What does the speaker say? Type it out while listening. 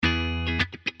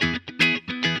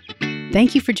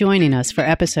Thank you for joining us for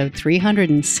episode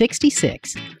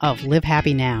 366 of Live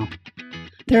Happy Now.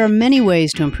 There are many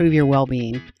ways to improve your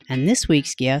well-being, and this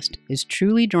week's guest is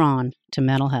truly drawn to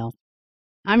mental health.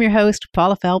 I'm your host,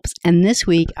 Paula Phelps, and this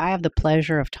week I have the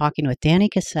pleasure of talking with Danny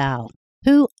Casale,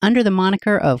 who, under the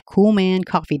moniker of Cool Man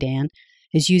Coffee Dan,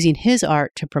 is using his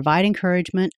art to provide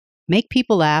encouragement, make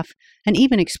people laugh, and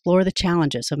even explore the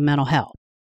challenges of mental health.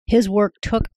 His work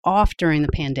took off during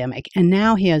the pandemic, and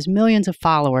now he has millions of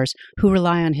followers who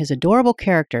rely on his adorable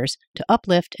characters to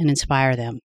uplift and inspire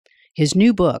them. His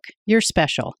new book, You're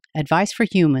Special, Advice for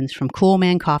Humans from Cool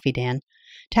Man Coffee Dan,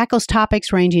 tackles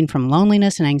topics ranging from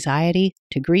loneliness and anxiety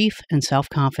to grief and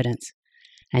self-confidence.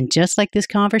 And just like this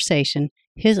conversation,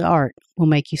 his art will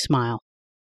make you smile.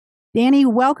 Danny,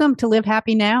 welcome to Live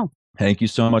Happy Now. Thank you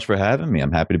so much for having me.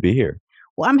 I'm happy to be here.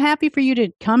 Well, I'm happy for you to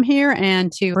come here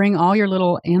and to bring all your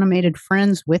little animated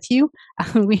friends with you.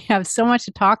 We have so much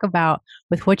to talk about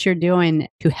with what you're doing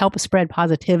to help spread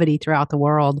positivity throughout the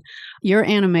world. Your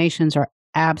animations are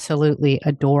absolutely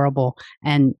adorable,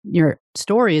 and your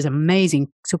story is amazing.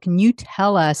 So can you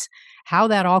tell us how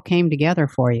that all came together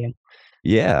for you?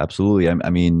 Yeah, absolutely.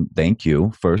 I mean, thank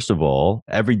you. First of all,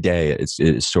 every day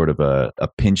it's sort of a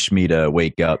pinch me to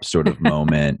wake up sort of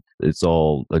moment. It's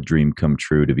all a dream come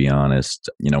true, to be honest.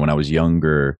 You know, when I was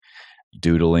younger,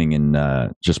 doodling in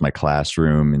just my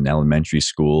classroom in elementary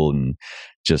school and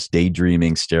just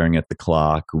daydreaming, staring at the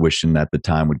clock, wishing that the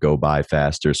time would go by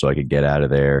faster so I could get out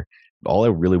of there. All I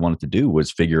really wanted to do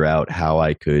was figure out how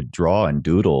I could draw and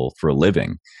doodle for a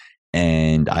living.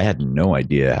 And I had no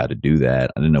idea how to do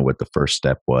that. I didn't know what the first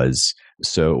step was.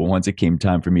 So once it came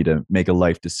time for me to make a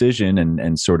life decision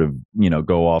and sort of,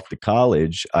 go off to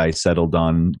college, I settled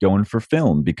on going for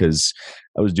film because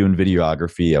I was doing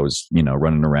videography. I was,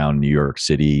 running around New York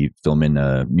City, filming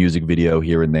a music video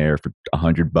here and there for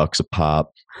 $100 a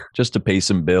pop just to pay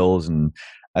some bills. And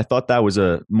I thought that was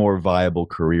a more viable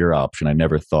career option. I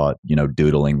never thought,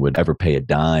 doodling would ever pay a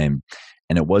dime.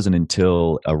 And it wasn't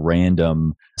until a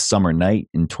random summer night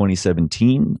in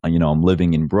 2017, I'm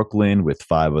living in Brooklyn with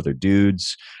 5 other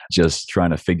dudes, just trying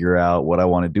to figure out what I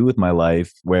want to do with my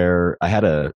life, where I had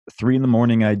a 3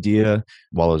 a.m. idea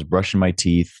while I was brushing my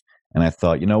teeth. And I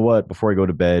thought, you know what, before I go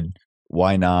to bed,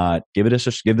 why not give this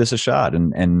a shot?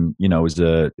 And I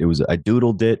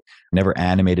doodled it, never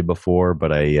animated before,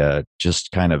 but I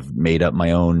just kind of made up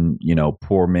my own,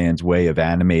 poor man's way of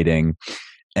animating.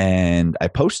 And I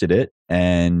posted it,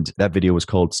 and that video was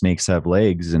called Snakes Have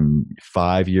Legs. And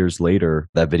 5 years later,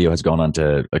 that video has gone on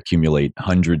to accumulate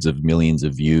hundreds of millions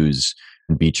of views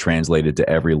and be translated to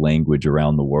every language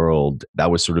around the world.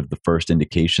 That was sort of the first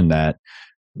indication that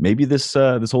maybe this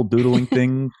whole doodling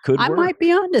thing could work. I might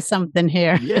be onto something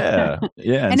here. Yeah.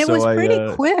 And it was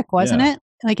pretty quick, wasn't it?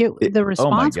 Like the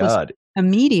response was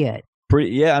immediate.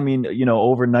 Yeah, I mean,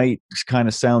 overnight kind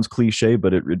of sounds cliche,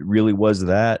 but it really was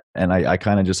that. And I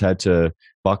kind of just had to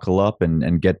buckle up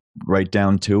and get right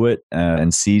down to it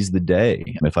and seize the day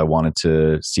if I wanted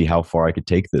to see how far I could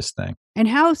take this thing. And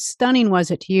how stunning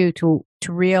was it to you to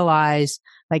realize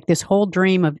like this whole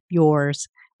dream of yours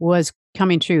was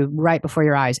coming true right before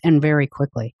your eyes and very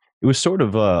quickly? It was sort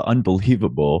of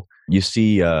unbelievable. You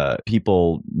see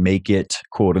people make it,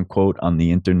 quote unquote, on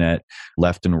the internet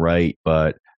left and right,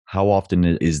 but how often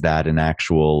is that an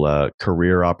actual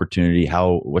career opportunity?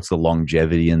 What's the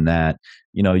longevity in that?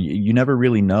 You never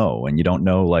really know. And you don't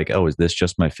know like, oh, is this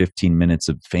just my 15 minutes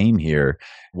of fame here?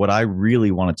 What I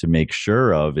really wanted to make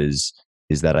sure of is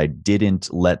that I didn't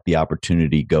let the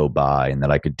opportunity go by and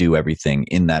that I could do everything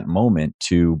in that moment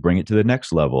to bring it to the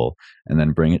next level and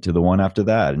then bring it to the one after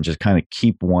that and just kind of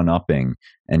keep one-upping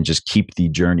and just keep the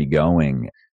journey going.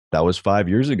 That was 5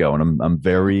 years ago, and I'm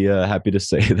very happy to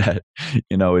say that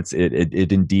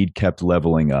it indeed kept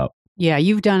leveling up. Yeah,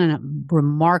 you've done a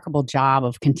remarkable job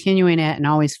of continuing it and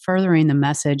always furthering the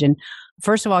message. And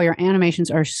first of all, your animations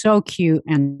are so cute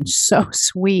and so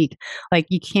sweet. Like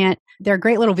they're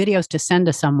great little videos to send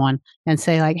to someone and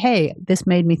say like, hey, this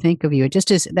made me think of you. It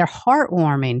just is, they're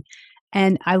heartwarming.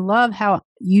 And I love how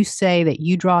you say that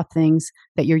you draw things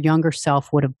that your younger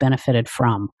self would have benefited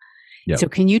from. Yep. So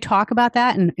can you talk about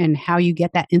that and how you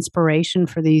get that inspiration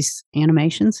for these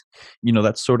animations?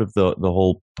 That's sort of the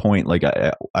whole point. Like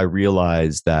I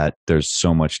realize that there's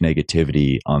so much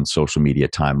negativity on social media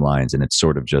timelines, and it's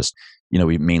sort of just,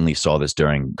 we mainly saw this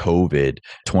during COVID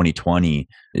 2020.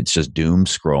 It's just doom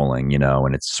scrolling,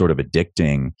 and it's sort of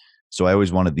addicting. So I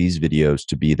always wanted these videos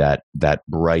to be that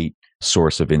bright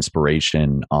source of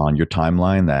inspiration on your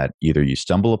timeline that either you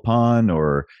stumble upon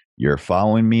or you're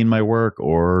following me in my work,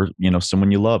 or, someone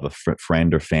you love, a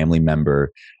friend or family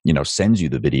member, sends you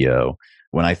the video.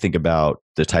 when I think about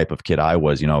the type of kid I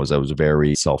was, I was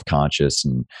very self-conscious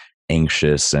and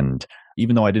anxious. And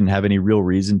even though I didn't have any real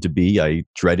reason to be, I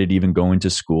dreaded even going to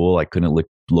school. I couldn't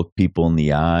look people in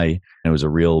the eye. And it was a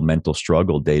real mental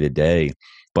struggle day to day.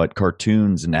 But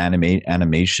cartoons and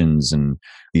animations and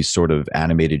these sort of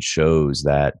animated shows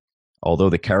that, although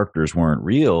the characters weren't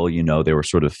real, they were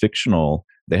sort of fictional,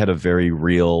 they had a very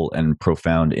real and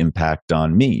profound impact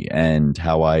on me and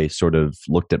how I sort of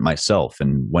looked at myself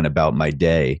and went about my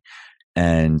day.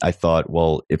 And I thought,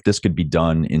 well, if this could be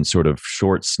done in sort of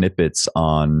short snippets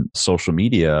on social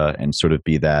media and sort of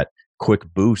be that quick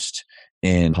boost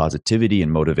in positivity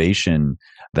and motivation,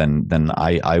 then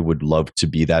I would love to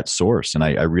be that source. And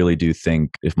I really do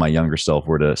think if my younger self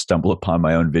were to stumble upon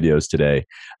my own videos today,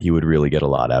 he would really get a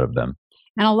lot out of them.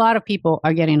 And a lot of people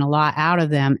are getting a lot out of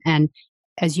them. And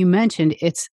as you mentioned,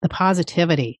 it's the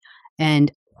positivity.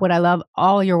 And what I love,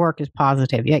 all your work is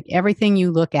positive. Like everything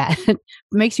you look at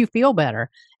makes you feel better.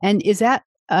 And is that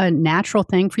a natural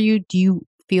thing for you? Do you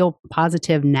feel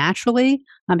positive naturally?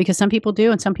 Because some people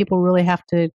do, and some people really have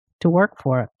to work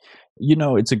for it.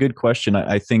 It's a good question.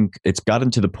 I think it's gotten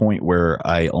to the point where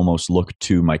I almost look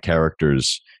to my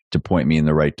characters to point me in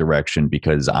the right direction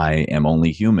because I am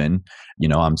only human.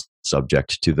 I'm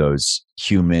subject to those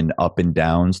human up and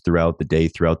downs throughout the day,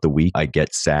 throughout the week. I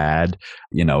get sad.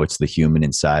 It's the human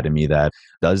inside of me that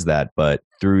does that. But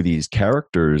through these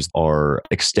characters are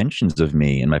extensions of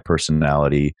me and my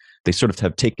personality. They sort of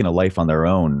have taken a life on their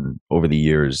own over the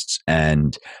years.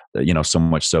 And, so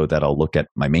much so that I'll look at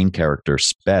my main character,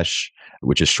 Spesh,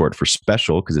 which is short for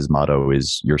special because his motto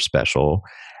is "You're special."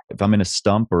 If I'm in a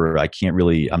stump or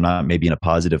I'm not maybe in a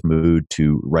positive mood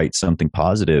to write something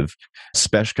positive,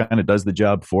 Spesh kind of does the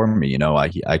job for me.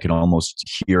 I can almost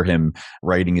hear him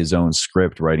writing his own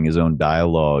script, writing his own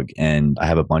dialogue. And I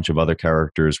have a bunch of other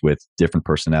characters with different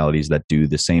personalities that do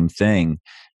the same thing.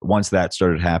 Once that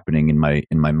started happening in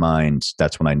my mind,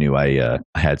 that's when I knew I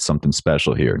had something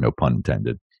special here, no pun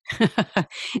intended.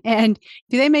 And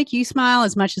do they make you smile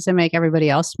as much as they make everybody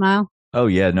else smile? Oh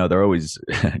yeah, no, they're always,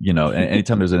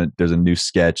 anytime there's a new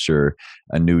sketch or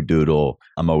a new doodle,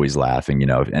 I'm always laughing,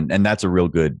 and that's a real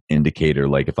good indicator.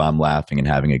 Like if I'm laughing and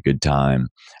having a good time,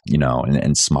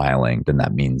 and smiling, then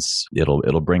that means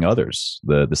it'll bring others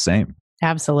the same.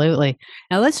 Absolutely.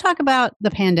 Now let's talk about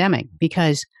the pandemic,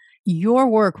 because your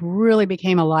work really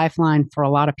became a lifeline for a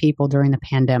lot of people during the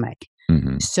pandemic.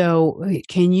 Mm-hmm. So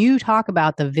can you talk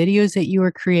about the videos that you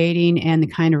were creating and the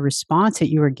kind of response that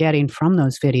you were getting from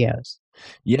those videos?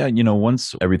 Yeah,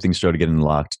 once everything started getting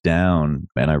locked down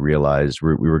and I realized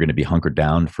we were going to be hunkered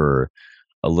down for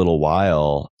a little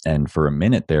while, and for a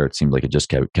minute there, it seemed like it just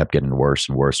kept getting worse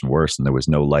and worse and worse, and there was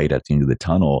no light at the end of the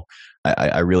tunnel.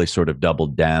 I really sort of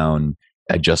doubled down.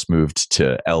 I just moved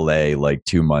to LA like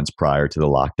 2 months prior to the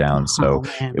lockdown. So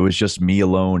it was just me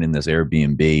alone in this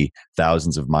Airbnb,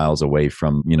 thousands of miles away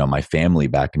from, my family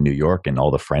back in New York and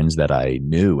all the friends that I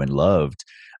knew and loved.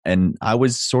 And I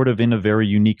was sort of in a very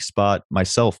unique spot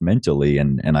myself mentally.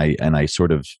 And I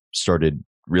sort of started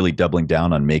really doubling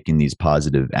down on making these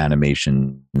positive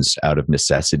animations out of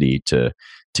necessity to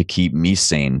keep me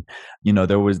sane.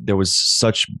 There was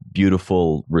such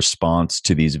beautiful response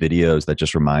to these videos that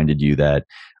just reminded you that,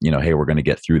 hey, we're going to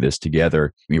get through this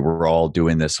together. We're all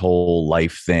doing this whole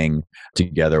life thing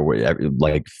together,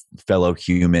 like fellow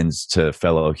humans to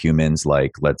fellow humans.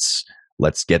 Like let's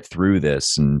get through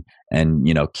this and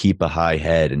keep a high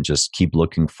head and just keep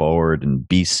looking forward and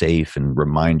be safe and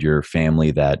remind your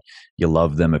family that you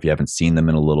love them if you haven't seen them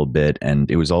in a little bit.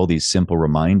 And it was all these simple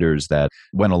reminders that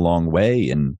went a long way.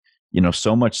 And,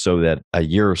 so much so that a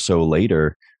year or so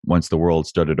later, once the world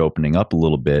started opening up a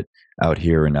little bit out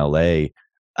here in LA,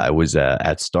 I was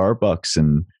at Starbucks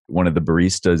and one of the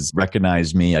baristas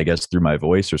recognized me, I guess, through my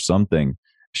voice or something.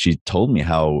 She told me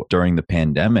how during the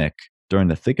pandemic, during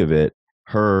the thick of it,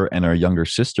 her and her younger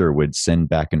sister would send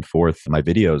back and forth my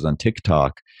videos on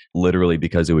TikTok, literally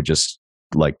because it would just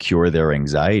like cure their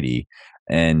anxiety.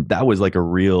 And that was like a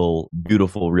real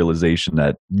beautiful realization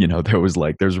that,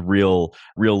 there's real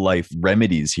life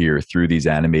remedies here through these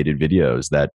animated videos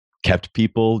that kept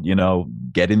people,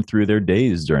 getting through their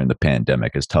days during the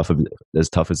pandemic, as tough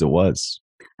as it was.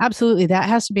 Absolutely. That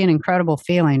has to be an incredible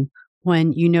feeling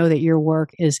when you know that your work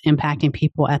is impacting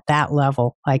people at that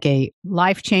level, like a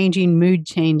life-changing,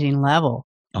 mood-changing level.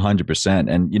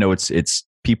 100%. And, it's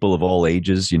people of all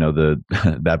ages.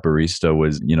 That barista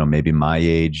was, maybe my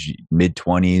age,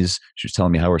 mid-20s. She was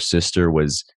telling me how her sister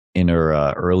was in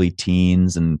her early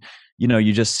teens. And,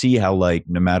 you just see how, like,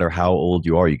 no matter how old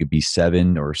you are, you could be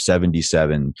 7 or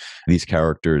 77, these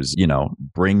characters,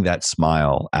 bring that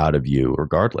smile out of you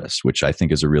regardless, which I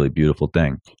think is a really beautiful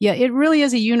thing. Yeah, it really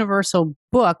is a universal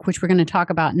book, which we're going to talk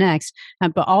about next.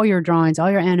 But all your drawings, all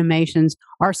your animations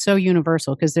are so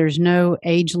universal because there's no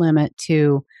age limit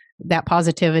to that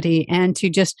positivity and to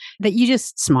just that you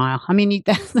just smile. I mean,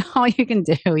 that's all you can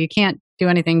do. You can't do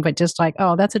anything but just like,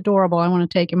 oh, that's adorable. I want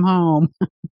to take him home.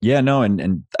 Yeah, no,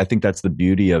 and I think that's the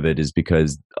beauty of it, is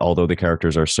because although the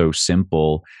characters are so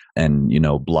simple and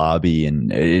blobby,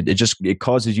 and it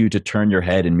causes you to turn your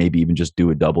head and maybe even just do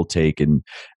a double take and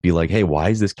be like, hey, why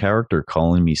is this character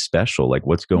calling me special? Like,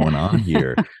 what's going on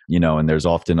here? And there's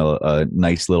often a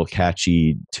nice little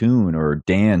catchy tune or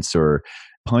dance or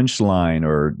punchline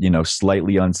or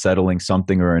slightly unsettling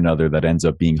something or another that ends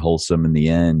up being wholesome in the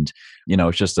end.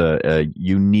 It's just a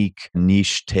unique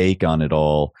niche take on it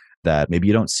all that maybe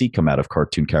you don't see come out of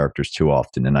cartoon characters too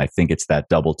often. And I think it's that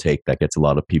double take that gets a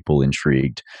lot of people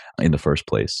intrigued in the first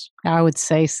place. I would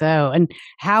say so. And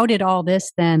how did all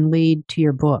this then lead to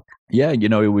your book? Yeah,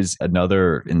 it was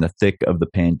another in the thick of the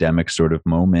pandemic sort of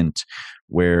moment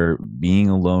where being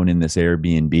alone in this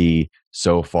Airbnb,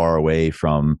 so far away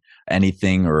from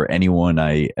anything or anyone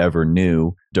I ever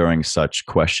knew during such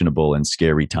questionable and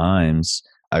scary times,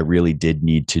 I really did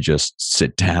need to just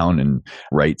sit down and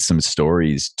write some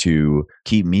stories to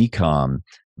keep me calm.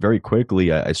 Very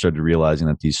quickly, I started realizing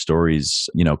that these stories,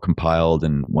 compiled,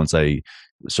 and once I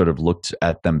sort of looked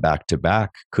at them back to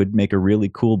back, could make a really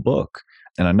cool book.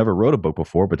 And I never wrote a book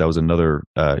before, but that was another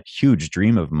huge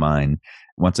dream of mine.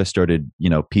 Once I started,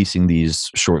 piecing these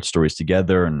short stories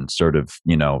together and sort of,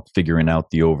 figuring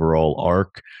out the overall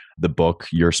arc, the book,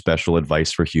 Your Special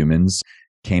Advice for Humans,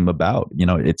 came about.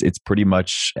 It's pretty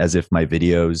much as if my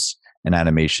videos and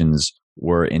animations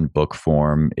were in book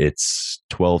form. It's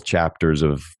 12 chapters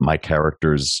of my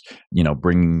characters,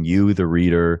 bringing you, the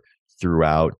reader,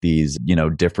 throughout these,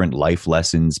 different life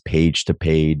lessons, page to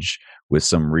page, with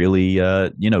some really,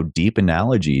 deep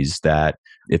analogies that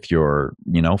if you're,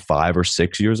 5 or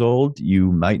 6 years old,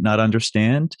 you might not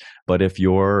understand. But if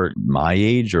you're my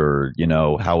age or,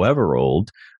 however old,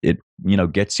 it,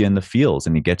 gets you in the feels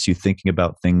and it gets you thinking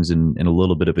about things in a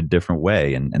little bit of a different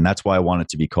way. And that's why I want it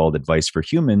to be called Advice for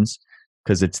Humans,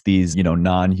 because it's these,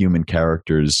 non-human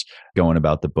characters going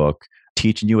about the book,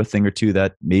 teaching you a thing or two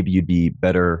that maybe you'd be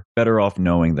better off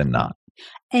knowing than not.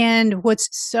 And what's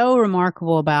so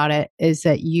remarkable about it is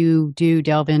that you do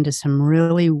delve into some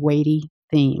really weighty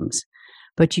themes,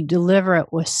 but you deliver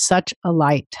it with such a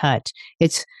light touch.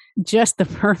 It's just the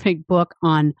perfect book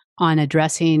on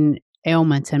addressing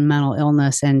ailments and mental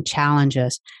illness and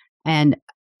challenges. And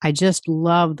I just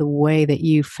love the way that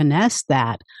you finesse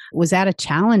that. Was that a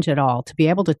challenge at all to be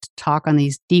able to talk on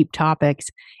these deep topics?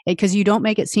 Because you don't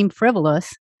make it seem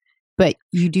frivolous, but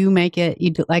you do make it,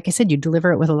 like I said, you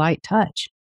deliver it with a light touch.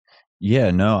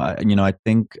 Yeah, no, I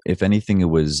think if anything, it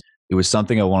was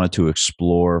something I wanted to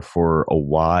explore for a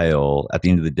while. At the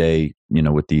end of the day,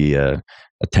 with the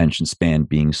attention span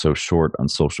being so short on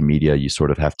social media, you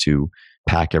sort of have to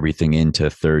pack everything into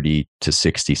 30 to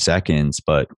 60 seconds.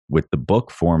 But with the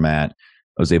book format,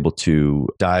 I was able to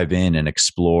dive in and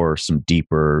explore some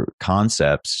deeper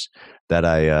concepts that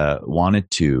I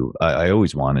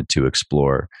always wanted to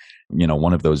explore.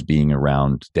 One of those being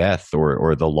around death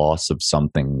or the loss of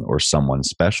something or someone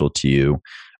special to you,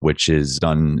 which is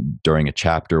done during a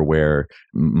chapter where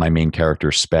my main character,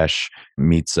 Spesh,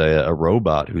 meets a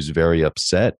robot who's very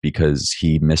upset because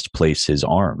he misplaced his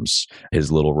arms, his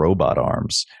little robot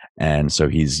arms. And so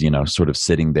he's, sort of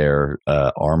sitting there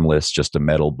armless, just a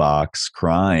metal box,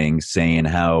 crying, saying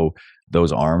how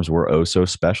those arms were oh so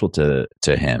special to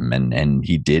him. And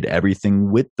he did everything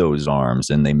with those arms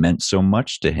and they meant so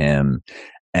much to him.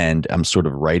 And I'm sort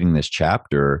of writing this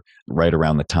chapter right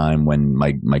around the time when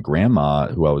my grandma,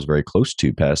 who I was very close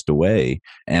to, passed away.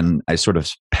 And I sort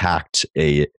of packed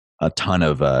a ton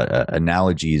of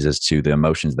analogies as to the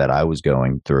emotions that I was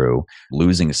going through,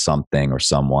 losing something or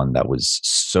someone that was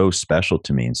so special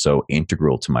to me and so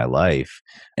integral to my life,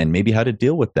 and maybe how to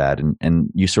deal with that. And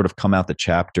you sort of come out the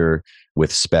chapter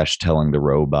with Spesh telling the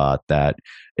robot that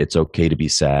it's okay to be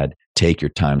sad, take your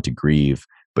time to grieve,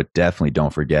 but definitely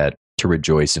don't forget to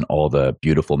rejoice in all the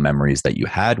beautiful memories that you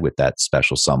had with that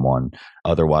special someone.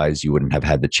 Otherwise, you wouldn't have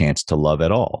had the chance to love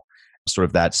at all. Sort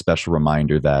of that special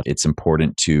reminder that it's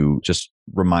important to just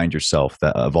remind yourself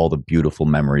that of all the beautiful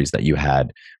memories that you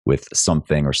had with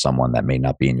something or someone that may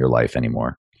not be in your life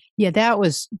anymore. Yeah, that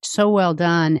was so well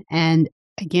done. And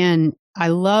again, I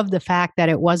love the fact that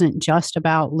it wasn't just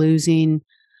about losing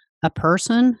a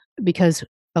person, because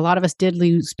a lot of us did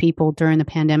lose people during the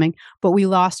pandemic, but we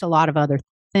lost a lot of other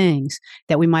things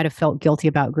that we might have felt guilty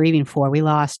about grieving for. We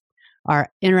lost our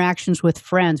interactions with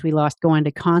friends. We lost going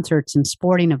to concerts and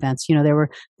sporting events. There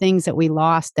were things that we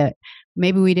lost that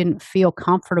maybe we didn't feel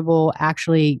comfortable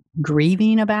actually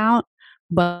grieving about.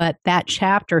 But that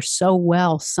chapter so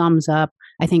well sums up,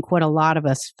 I think, what a lot of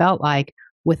us felt like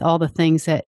with all the things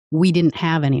that we didn't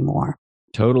have anymore.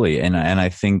 Totally. And I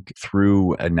think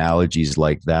through analogies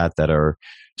like that are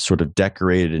sort of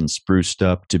decorated and spruced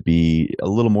up to be a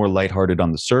little more lighthearted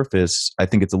on the surface, I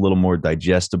think it's a little more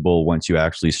digestible once you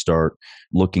actually start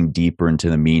looking deeper into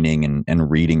the meaning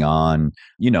and reading on,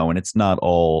 and it's not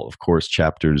all, of course,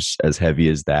 chapters as heavy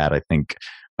as that. I think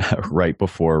right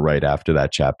after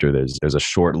that chapter, there's a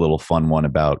short little fun one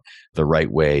about the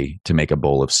right way to make a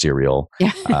bowl of cereal.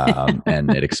 Yeah. And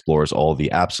it explores all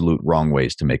the absolute wrong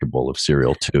ways to make a bowl of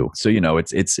cereal too. So,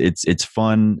 it's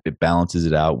fun. It balances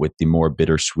it out with the more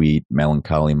bittersweet,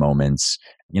 melancholy moments.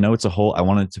 I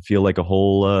want it to feel like a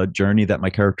whole journey that my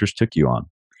characters took you on.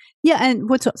 Yeah. And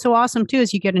what's so awesome too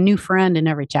is you get a new friend in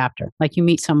every chapter. Like you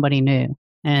meet somebody new.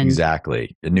 And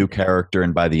exactly. A new character.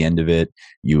 And by the end of it,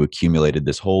 you accumulated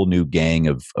this whole new gang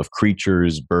of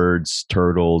creatures, birds,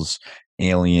 turtles,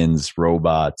 aliens,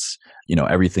 robots,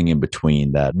 everything in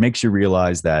between that makes you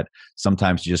realize that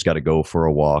sometimes you just got to go for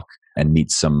a walk and meet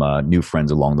some new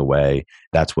friends along the way.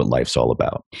 That's what life's all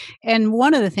about. And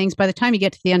one of the things, by the time you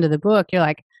get to the end of the book, you're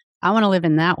like, I want to live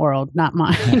in that world, not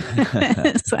mine.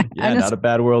 It's like, not a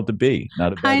bad world to be.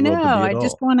 Not a bad I know. world to be at I all.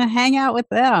 just want to hang out with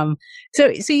them.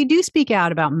 So you do speak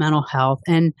out about mental health,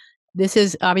 and this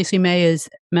is obviously May is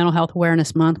Mental Health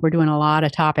Awareness Month. We're doing a lot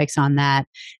of topics on that.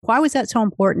 Why was that so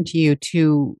important to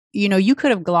you? You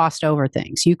could have glossed over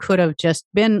things. You could have just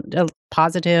been a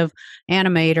positive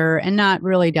animator and not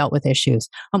really dealt with issues.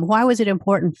 Why was it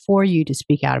important for you to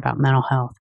speak out about mental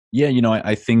health? Yeah,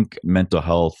 I think mental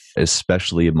health,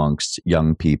 especially amongst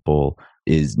young people,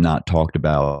 is not talked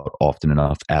about often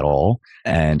enough at all.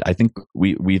 And I think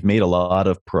we've made a lot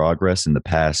of progress in the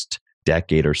past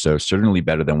decade or so, certainly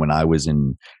better than when I was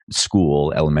in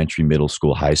school, elementary, middle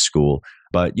school, high school.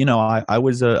 But, I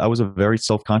was a very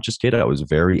self-conscious kid. I was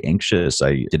very anxious.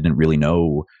 I didn't really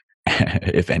know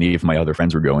if any of my other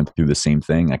friends were going through the same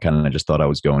thing. I kind of just thought I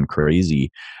was going crazy.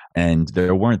 And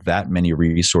there weren't that many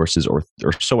resources, or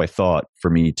so I thought, for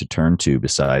me to turn to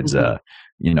besides,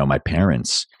 my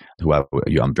parents, who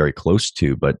I'm very close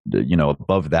to. But,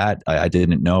 above that, I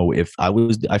didn't know if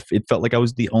it felt like I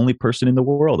was the only person in the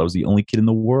world. I was the only kid in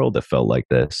the world that felt like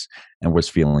this and was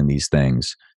feeling these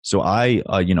things. So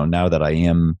now that I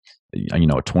am, a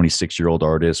 26-year-old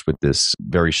artist with this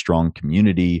very strong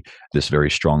community, this very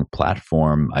strong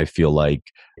platform, I feel like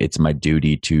it's my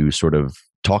duty to sort of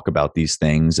talk about these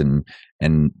things and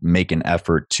make an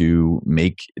effort to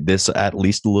make this at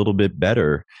least a little bit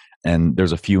better. And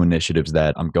there's a few initiatives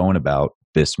that I'm going about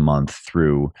this month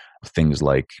through things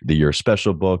like the Your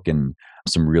Special book and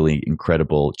some really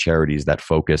incredible charities that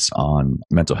focus on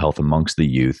mental health amongst the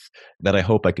youth that I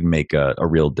hope I can make a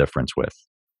real difference with.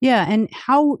 Yeah. And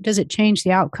how does it change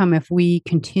the outcome if we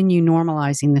continue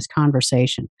normalizing this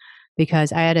conversation?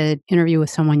 Because I had an interview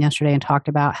with someone yesterday and talked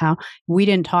about how we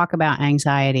didn't talk about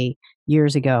anxiety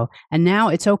years ago. And now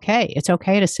it's okay. It's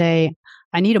okay to say,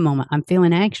 I need a moment. I'm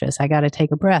feeling anxious. I got to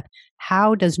take a breath.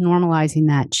 How does normalizing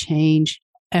that change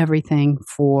everything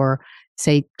for,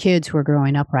 say, kids who are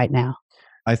growing up right now?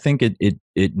 I think it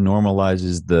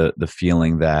normalizes the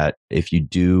feeling that if you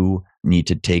do need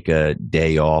to take a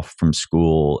day off from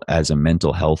school as a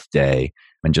mental health day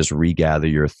and just regather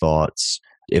your thoughts,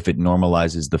 if it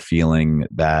normalizes the feeling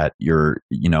that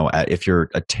if you're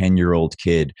a 10-year-old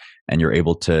kid and you're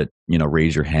able to,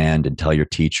 raise your hand and tell your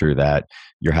teacher that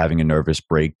you're having a nervous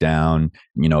breakdown,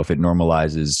 if it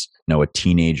normalizes, a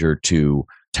teenager to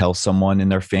tell someone in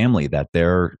their family that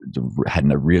they're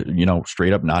having a real,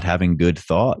 straight up not having good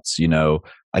thoughts,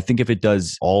 I think if it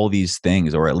does all these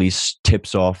things, or at least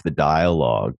tips off the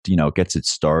dialogue, gets it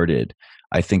started,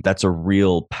 I think that's a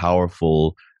real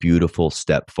powerful, beautiful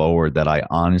step forward that I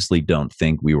honestly don't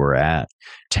think we were at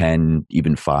 10,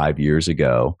 even 5 years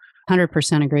ago.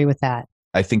 100% agree with that.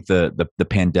 I think the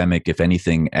pandemic, if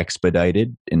anything,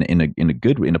 expedited in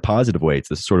a positive way. It's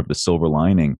the sort of the silver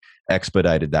lining,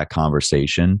 expedited that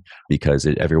conversation because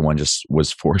everyone just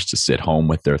was forced to sit home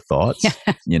with their thoughts.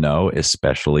 Yeah.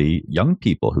 Especially young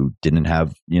people who didn't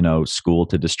have school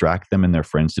to distract them and their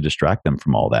friends to distract them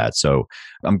from all that. So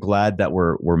I'm glad that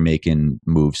we're making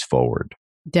moves forward.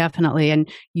 Definitely, and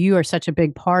you are such a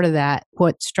big part of that.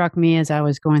 What struck me as I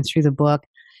was going through the book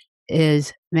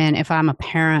is, man, if I'm a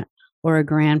parent or a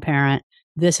grandparent,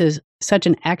 this is such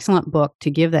an excellent book to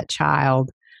give that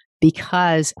child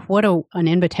because what an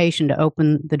invitation to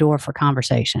open the door for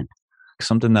conversation.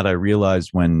 Something that I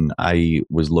realized when I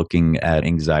was looking at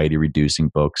anxiety reducing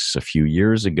books a few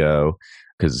years ago,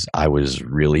 because I was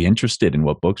really interested in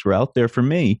what books were out there for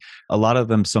me. A lot of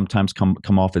them sometimes come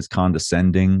off as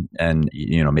condescending, and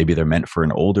maybe they're meant for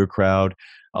an older crowd.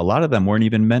 A lot of them weren't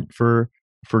even meant for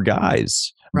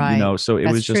guys. Right. So it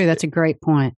That's was just true. That's a great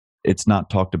point. It's not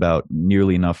talked about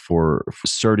nearly enough for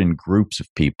certain groups of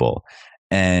people.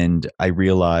 And I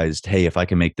realized, hey, if I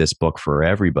can make this book for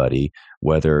everybody,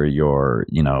 whether you're,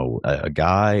 a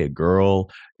guy, a girl,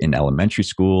 in elementary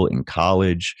school, in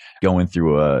college, going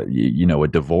through a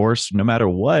divorce, no matter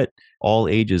what, all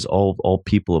ages, all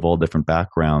people of all different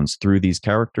backgrounds, through these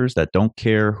characters that don't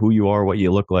care who you are, what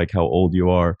you look like, how old you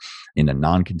are, in a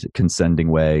non-consenting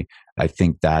way. I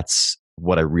think that's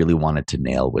what I really wanted to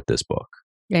nail with this book.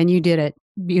 And you did it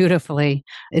beautifully.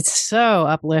 It's so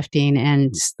uplifting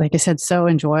and, like I said, so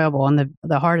enjoyable. And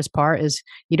the hardest part is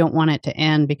you don't want it to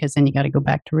end, because then you got to go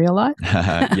back to real life.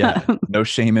 Yeah. No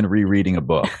shame in rereading a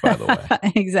book, by the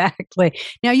way. Exactly.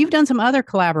 Now, you've done some other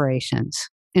collaborations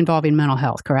involving mental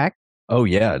health, correct? Oh,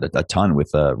 yeah, a ton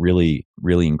with really,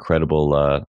 really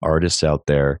incredible artists out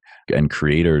there and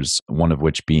creators, one of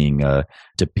which being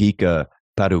Deepika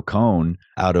Padukone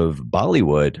out of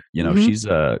Bollywood. She's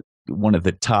one of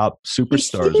the top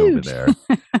superstars over there.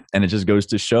 And it just goes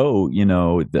to show,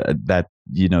 that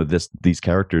these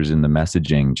characters in the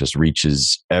messaging just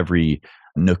reaches every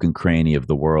nook and cranny of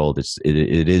the world.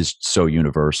 It is so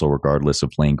universal, regardless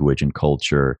of language and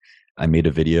culture. I made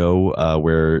a video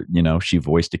where, she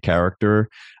voiced a character.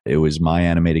 It was my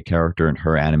animated character and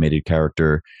her animated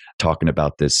character talking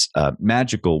about this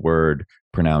magical word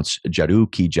pronounced Jaru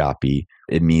Ki Japi.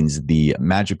 It means the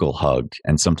magical hug.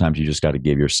 And sometimes you just got to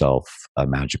give yourself a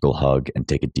magical hug and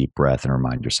take a deep breath and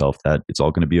remind yourself that it's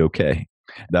all going to be okay.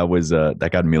 That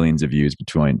got millions of views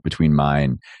between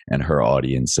mine and her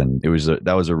audience. And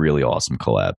that was a really awesome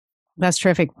collab. That's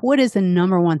terrific. What is the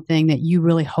number one thing that you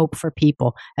really hope for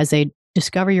people as they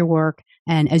discover your work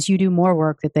and as you do more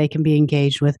work that they can be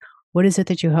engaged with? What is it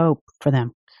that you hope for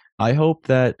them? I hope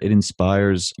that it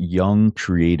inspires young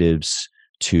creatives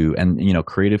and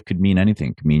creative could mean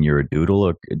anything. It could mean you're a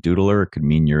doodler. It could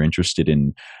mean you're interested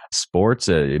in sports.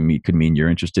 It could mean you're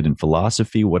interested in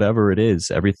philosophy, whatever it is,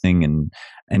 everything and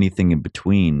anything in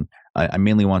between. I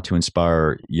mainly want to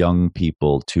inspire young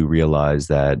people to realize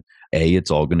that A,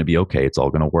 it's all going to be okay. It's all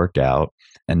going to work out.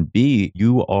 And B,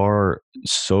 you are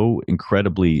so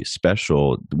incredibly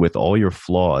special with all your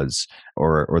flaws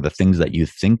or the things that you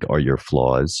think are your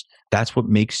flaws. That's what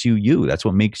makes you you. That's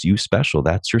what makes you special.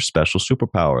 That's your special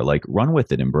superpower. Like, run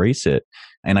with it, embrace it.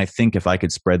 And I think if I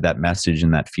could spread that message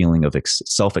and that feeling of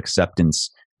self-acceptance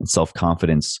and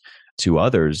self-confidence to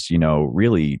others,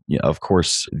 really, of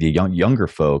course, the younger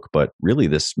folk, but really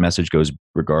this message goes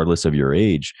regardless of your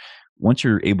age. Once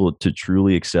you're able to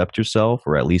truly accept yourself,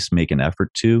 or at least make an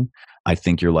effort to, I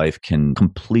think your life can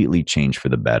completely change for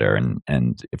the better.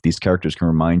 And if these characters can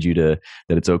remind you that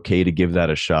it's okay to give that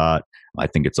a shot, I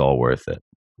think it's all worth it.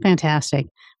 Fantastic.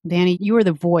 Danny, you were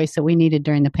the voice that we needed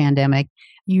during the pandemic.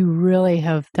 You really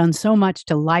have done so much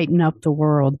to lighten up the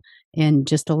world in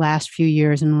just the last few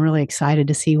years, and I'm really excited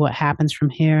to see what happens from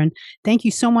here. And thank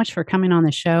you so much for coming on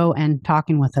the show and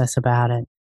talking with us about it.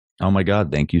 Oh my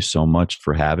God, thank you so much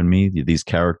for having me. These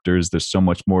characters, there's so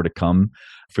much more to come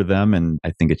for them. And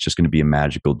I think it's just going to be a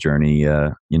magical journey,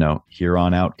 here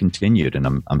on out continued. And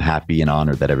I'm happy and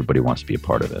honored that everybody wants to be a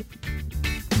part of it.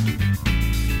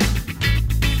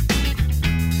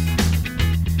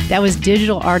 That was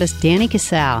digital artist Danny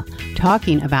Casale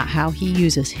talking about how he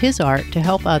uses his art to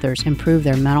help others improve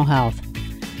their mental health.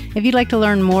 If you'd like to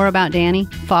learn more about Danny,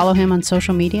 follow him on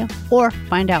social media or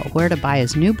find out where to buy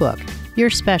his new book, You're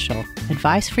Special,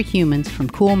 Advice for Humans from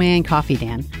Cool Man Coffee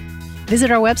Dan.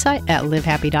 Visit our website at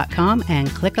livehappy.com and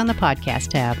click on the podcast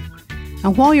tab.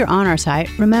 And while you're on our site,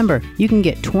 remember, you can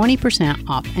get 20%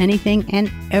 off anything and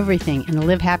everything in the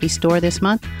Live Happy store this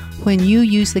month when you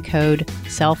use the code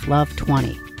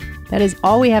SELFLOVE20. That is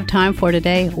all we have time for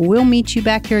today. We'll meet you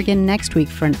back here again next week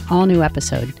for an all-new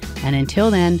episode. And until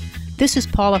then, this is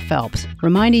Paula Phelps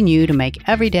reminding you to make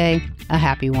every day a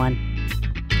happy one.